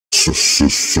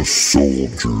Soldiers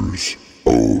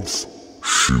of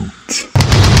Shoot.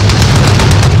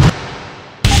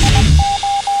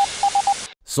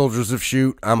 Soldiers of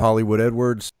Shoot, I'm Hollywood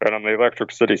Edwards. And I'm the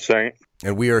Electric City Saint.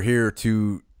 And we are here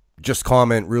to just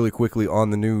comment really quickly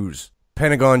on the news.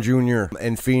 Pentagon Jr.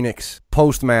 and Fenix,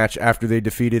 post-match after they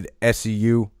defeated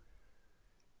SCU.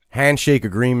 Handshake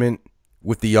agreement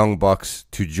with the Young Bucks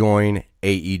to join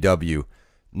AEW.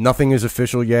 Nothing is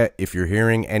official yet. If you're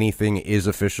hearing anything is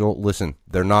official, listen,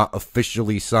 they're not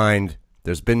officially signed.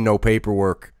 There's been no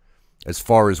paperwork as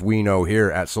far as we know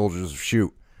here at Soldiers of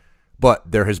Shoot.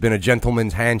 But there has been a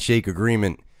gentleman's handshake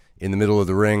agreement in the middle of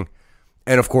the ring.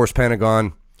 And, of course,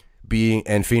 Pentagon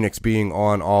and Fenix being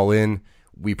on All In.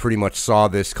 We pretty much saw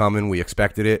this coming. We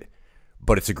expected it.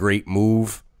 But it's a great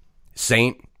move.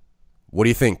 Saint, what do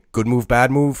you think? Good move, bad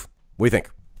move? What do you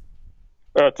think?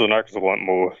 That's an excellent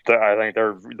move. I think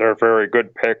they're very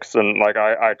good picks, and like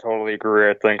I totally agree.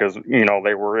 I think as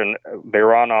they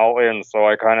were on All In, so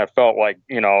I kind of felt like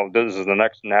this is the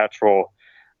next natural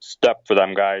step for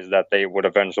them guys that they would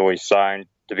eventually sign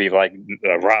to be like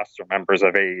roster members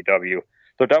of AEW.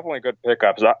 They're definitely good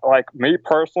pickups. Like me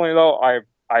personally, though, I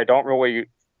don't really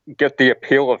get the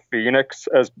appeal of Fenix,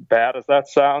 as bad as that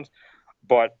sounds.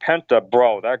 But Penta,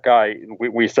 bro, that guy,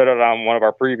 we said it on one of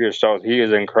our previous shows. He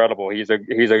is incredible. He's an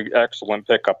excellent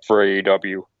pickup for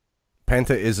AEW.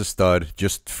 Penta is a stud.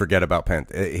 Just forget about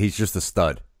Penta. He's just a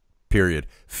stud, period.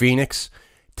 Fenix,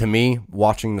 to me,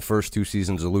 watching the first two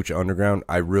seasons of Lucha Underground,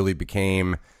 I really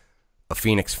became a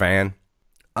Fenix fan.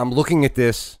 I'm looking at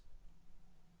this,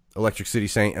 Electric City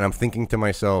Saint, and I'm thinking to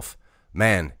myself,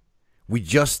 man, we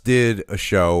just did a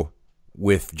show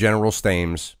with General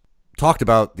Stames, talked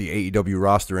about the AEW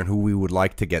roster and who we would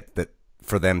like to get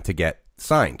for them to get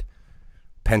signed.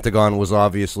 Pentagon was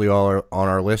obviously on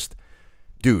our list.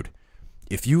 Dude,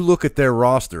 if you look at their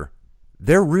roster,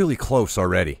 they're really close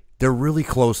already. They're really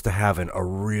close to having a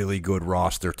really good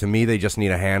roster. To me, they just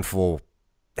need a handful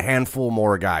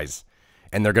more guys,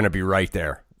 and they're going to be right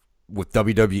there with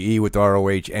WWE, with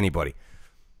ROH, anybody.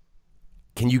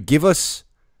 Can you give us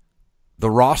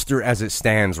the roster as it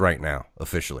stands right now,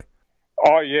 officially?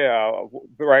 Oh, yeah.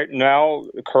 Right now,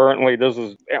 currently, this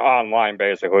is online,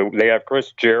 basically. They have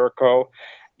Chris Jericho.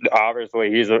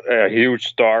 Obviously, he's a huge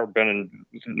star, been in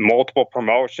multiple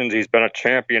promotions. He's been a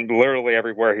champion literally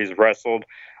everywhere he's wrestled.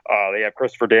 They have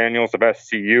Christopher Daniels of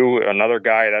SCU, another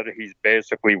guy that he's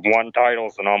basically won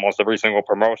titles in almost every single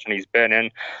promotion he's been in.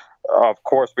 Of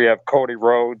course, we have Cody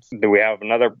Rhodes. We have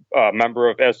another member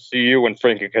of SCU and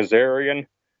Frankie Kazarian.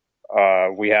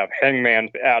 We have Hangman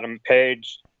Adam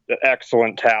Page.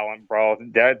 Excellent talent, bro.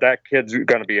 That kid's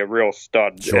going to be a real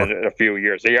stud in a few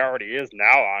years. He already is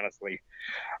now, honestly.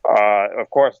 Of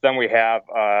course, then we have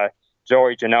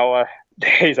Joey Janela.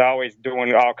 He's always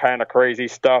doing all kind of crazy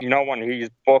stuff. When he's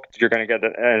booked, you're going to get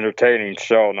an entertaining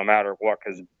show no matter what,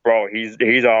 because, bro,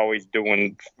 he's always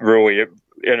doing really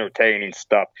entertaining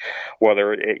stuff,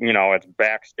 whether it's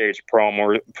backstage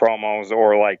promos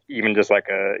or like even just like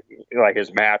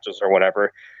his matches or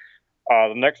whatever.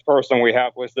 The next person we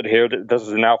have listed here, this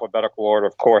is in alphabetical order,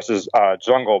 of course, is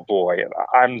Jungle Boy.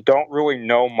 I don't really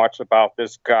know much about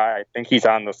this guy. I think he's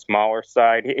on the smaller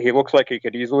side. He looks like he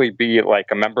could easily be like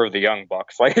a member of the Young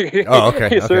Bucks. Like,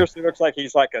 he seriously looks like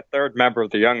he's like a third member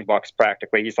of the Young Bucks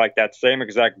practically. He's like that same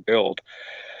exact build.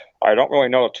 I don't really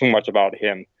know too much about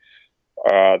him.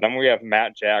 Then we have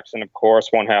Matt Jackson, of course,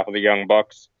 one half of the Young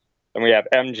Bucks. Then we have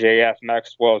MJF,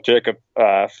 Maxwell, Jacob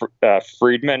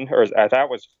Friedman, or I thought it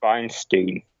was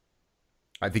Feinstein.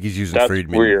 I think he's using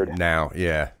Friedman weird. now.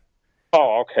 Yeah.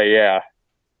 Oh, okay, yeah.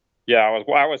 Yeah,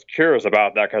 I was curious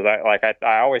about that because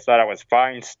I always thought it was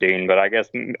Feinstein, but I guess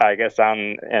in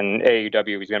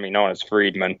AEW he's going to be known as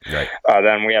Friedman. Right.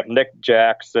 Then we have Nick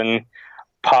Jackson,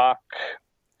 Pac,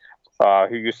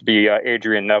 who used to be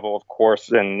Adrian Neville, of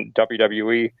course, in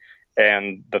WWE.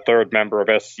 And the third member of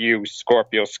SU,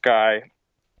 Scorpio Sky.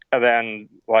 And then,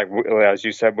 like as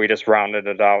you said, we just rounded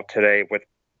it out today with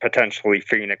potentially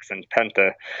Fenix and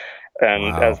Penta.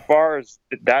 And As far as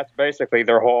that's basically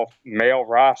their whole male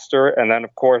roster. And then,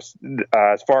 of course,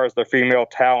 as far as their female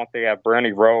talent, they have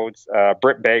Brandy Rhodes,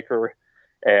 Britt Baker,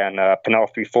 and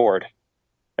Penelope Ford.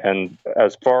 And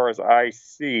as far as I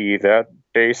see, that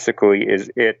basically is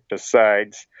it,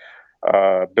 besides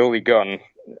Billy Gunn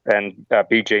and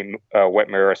BJ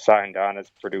Whitmer are signed on as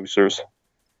producers.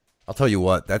 I'll tell you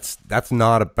what, that's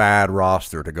not a bad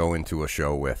roster to go into a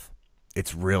show with.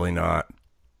 It's really not.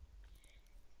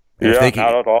 And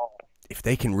not at all. If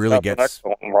they can really get an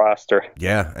excellent roster.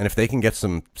 Yeah, and if they can get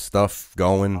some stuff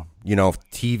going,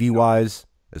 TV-wise,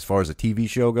 as far as a TV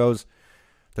show goes,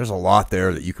 there's a lot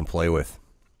there that you can play with.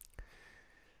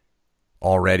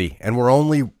 already. And we're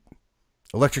only,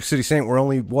 Electric City Saint, we're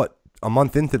only, what, a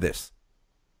month into this?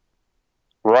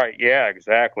 Right. Yeah.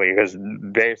 Exactly. Because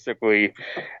basically,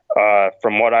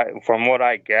 from what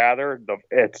I gathered,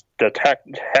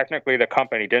 technically the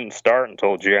company didn't start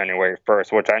until January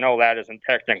 1st, which I know that isn't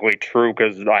technically true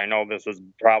because I know this has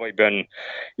probably been,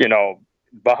 you know,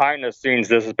 behind the scenes.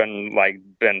 This has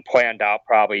been planned out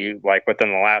probably like within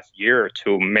the last year or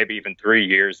two, maybe even 3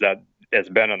 years that it's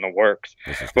been in the works.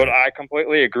 But I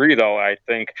completely agree, though. I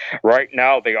think right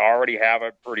now they already have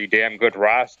a pretty damn good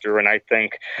roster, and I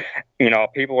think, you know,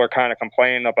 people are kind of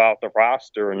complaining about the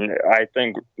roster, and I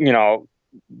think, you know,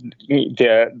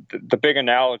 the big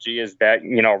analogy is that,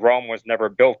 you know, Rome was never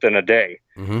built in a day.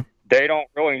 Mm-hmm. They don't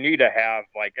really need to have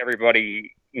like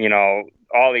everybody, you know,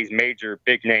 all these major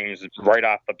big names right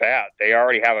off the bat. They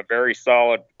already have a very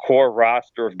solid core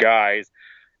roster of guys.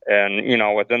 And, you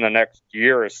know, within the next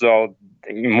year or so,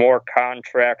 more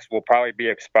contracts will probably be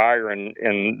expiring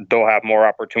and they'll have more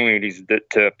opportunities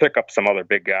to pick up some other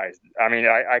big guys. I mean,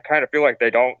 I kind of feel like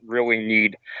they don't really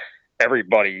need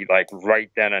everybody like right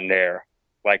then and there.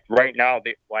 Like right now,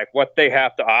 like what they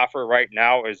have to offer right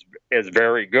now is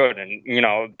very good. And, you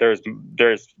know, there's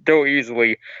still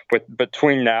easily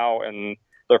between now and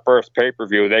their first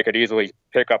pay-per-view, they could easily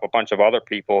pick up a bunch of other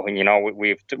people. And, you know,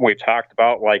 we've talked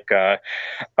about like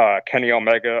Kenny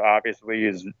Omega obviously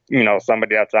is, you know,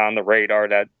 somebody that's on the radar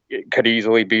that could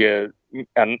easily be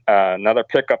another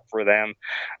pickup for them.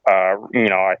 You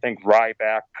know, I think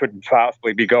Ryback could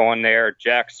possibly be going there.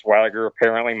 Jack Swagger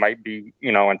apparently might be,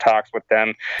 you know, in talks with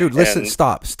them. Dude, listen,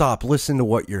 stop. Listen to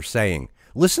what you're saying.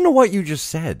 Listen to what you just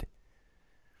said.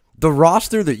 The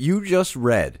roster that you just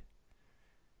read.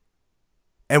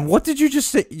 And what did you just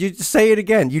say? You say it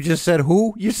again. You just said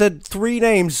who? You said three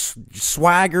names.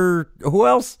 Swagger. Who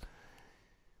else?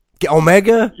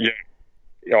 Omega?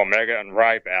 Yeah. Omega and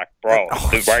Ryback, bro.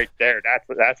 Right there.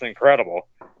 That's incredible.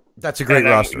 That's a great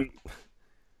roster.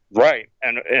 Right.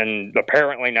 And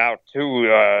apparently now, too,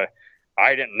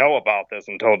 I didn't know about this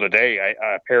until today.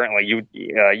 Apparently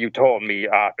you told me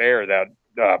off air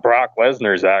that Brock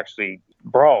Lesnar's actually,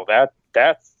 bro,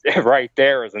 that's right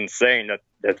there is insane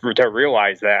to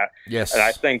realize that. Yes. And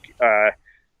I think,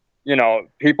 you know,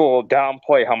 people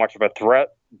downplay how much of a threat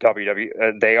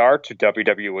they are to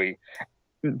WWE.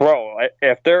 Bro,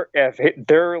 if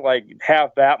they're like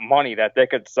have that money that they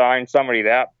could sign somebody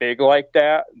that big like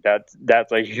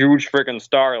that's a huge freaking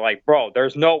star. Like, bro,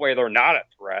 there's no way they're not a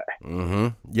threat. Mm-hmm.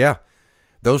 Yeah.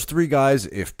 Those three guys,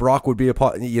 if Brock would be a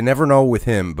part, you never know with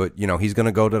him, but, you know, he's going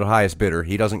to go to the highest bidder.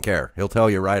 He doesn't care. He'll tell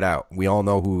you right out. We all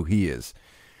know who he is.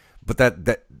 But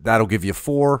that'll give you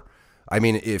four. I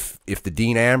mean, if the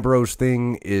Dean Ambrose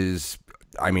thing is,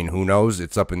 I mean, who knows?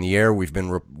 It's up in the air. We've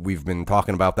been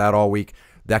talking about that all week.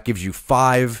 That gives you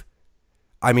five.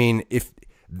 I mean, if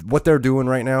what they're doing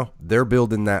right now, they're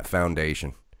building that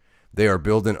foundation. They are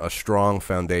building a strong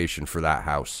foundation for that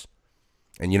house.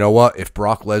 And you know what? If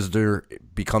Brock Lesnar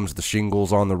becomes the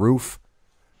shingles on the roof,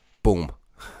 boom.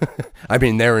 I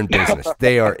mean, they're in business.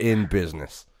 They are in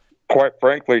business. Quite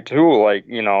frankly, too, like,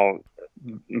 you know,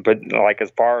 but like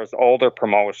as far as older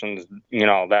promotions, you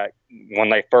know, that when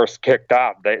they first kicked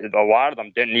off, a lot of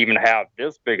them didn't even have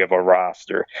this big of a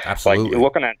roster. Absolutely.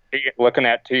 Like looking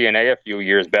at TNA a few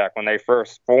years back when they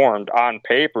first formed, on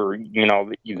paper, you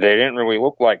know, they didn't really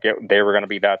look like they were going to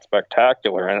be that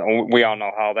spectacular, and we all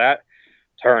know how that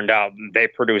turned out. They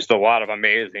produced a lot of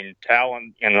amazing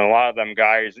talent, and a lot of them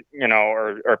guys, you know,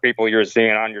 are people you're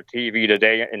seeing on your TV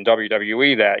today in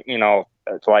WWE that, you know,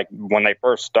 it's like when they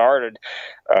first started,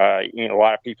 you know, a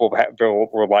lot of people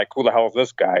were like, who the hell is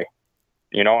this guy?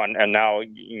 You know, and now,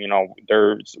 you know,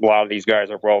 there's a lot of these guys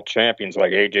are world champions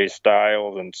like AJ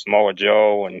Styles and Samoa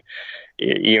Joe, and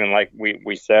even like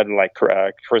we said, like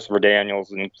Christopher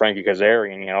Daniels and Frankie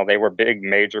Kazarian, you know, they were big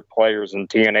major players in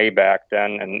TNA back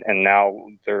then, and now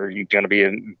they're going to be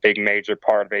a big major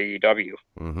part of AEW.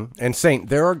 Mm-hmm. And Saint,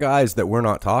 there are guys that we're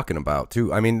not talking about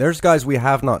too. I mean, there's guys we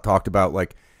have not talked about,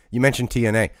 like you mentioned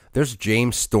TNA. There's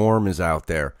James Storm is out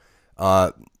there.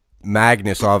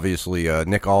 Magnus, obviously,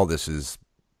 Nick Aldis is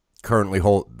currently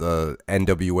the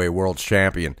NWA World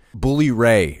Champion. Bully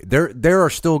Ray. There are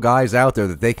still guys out there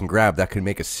that they can grab that can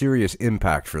make a serious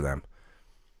impact for them.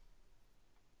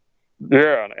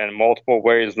 Yeah, and multiple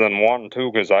ways than one,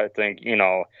 too, because I think, you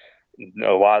know,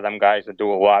 a lot of them guys that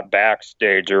do a lot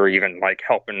backstage or even, like,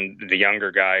 helping the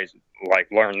younger guys, like,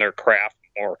 learn their craft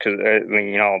more. Because,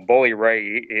 you know, Bully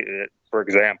Ray, for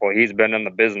example, he's been in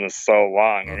the business so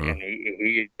long, mm-hmm. and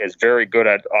he is very good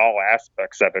at all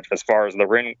aspects of it as far as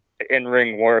the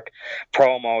in-ring work,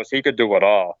 promos. He could do it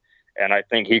all. And I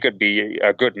think he could be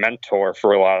a good mentor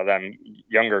for a lot of them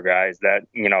younger guys that,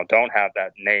 don't have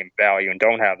that name value and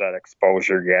don't have that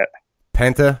exposure yet.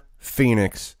 Penta,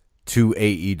 Fenix to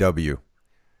AEW.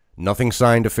 Nothing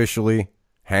signed officially.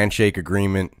 Handshake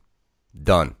agreement.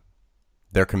 Done.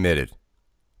 They're committed.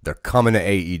 They're coming to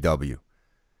AEW.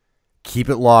 Keep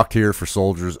it locked here for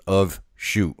Soldiers of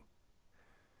Shoot.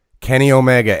 Kenny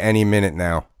Omega any minute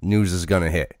now. News is going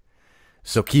to hit.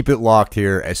 So keep it locked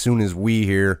here. As soon as we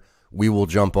hear, we will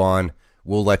jump on.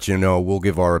 We'll let you know. We'll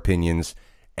give our opinions.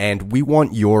 And we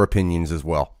want your opinions as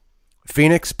well.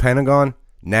 Fenix, Pentagon,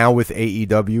 now with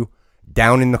AEW.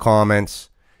 Down in the comments.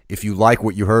 If you like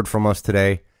what you heard from us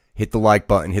today, hit the like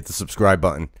button, hit the subscribe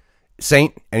button.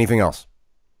 Saint, anything else?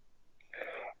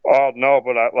 Oh, no,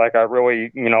 but I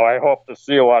really, I hope to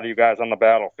see a lot of you guys on the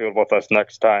battlefield with us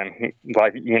next time.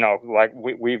 Like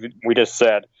we just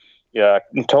said, yeah,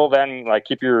 until then,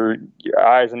 keep your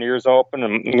eyes and ears open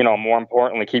and, more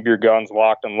importantly, keep your guns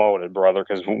locked and loaded, brother,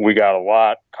 because we got a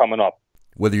lot coming up.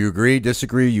 Whether you agree,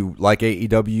 disagree, you like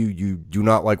AEW, you do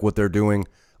not like what they're doing,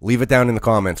 leave it down in the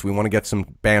comments. We want to get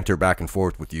some banter back and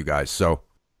forth with you guys. So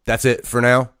that's it for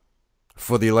now.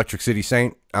 For the Electric City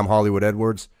Saint, I'm Hollywood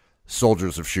Edwards.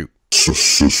 Soldiers of Shoot.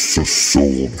 Soldiers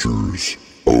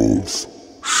of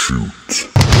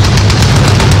Shoot.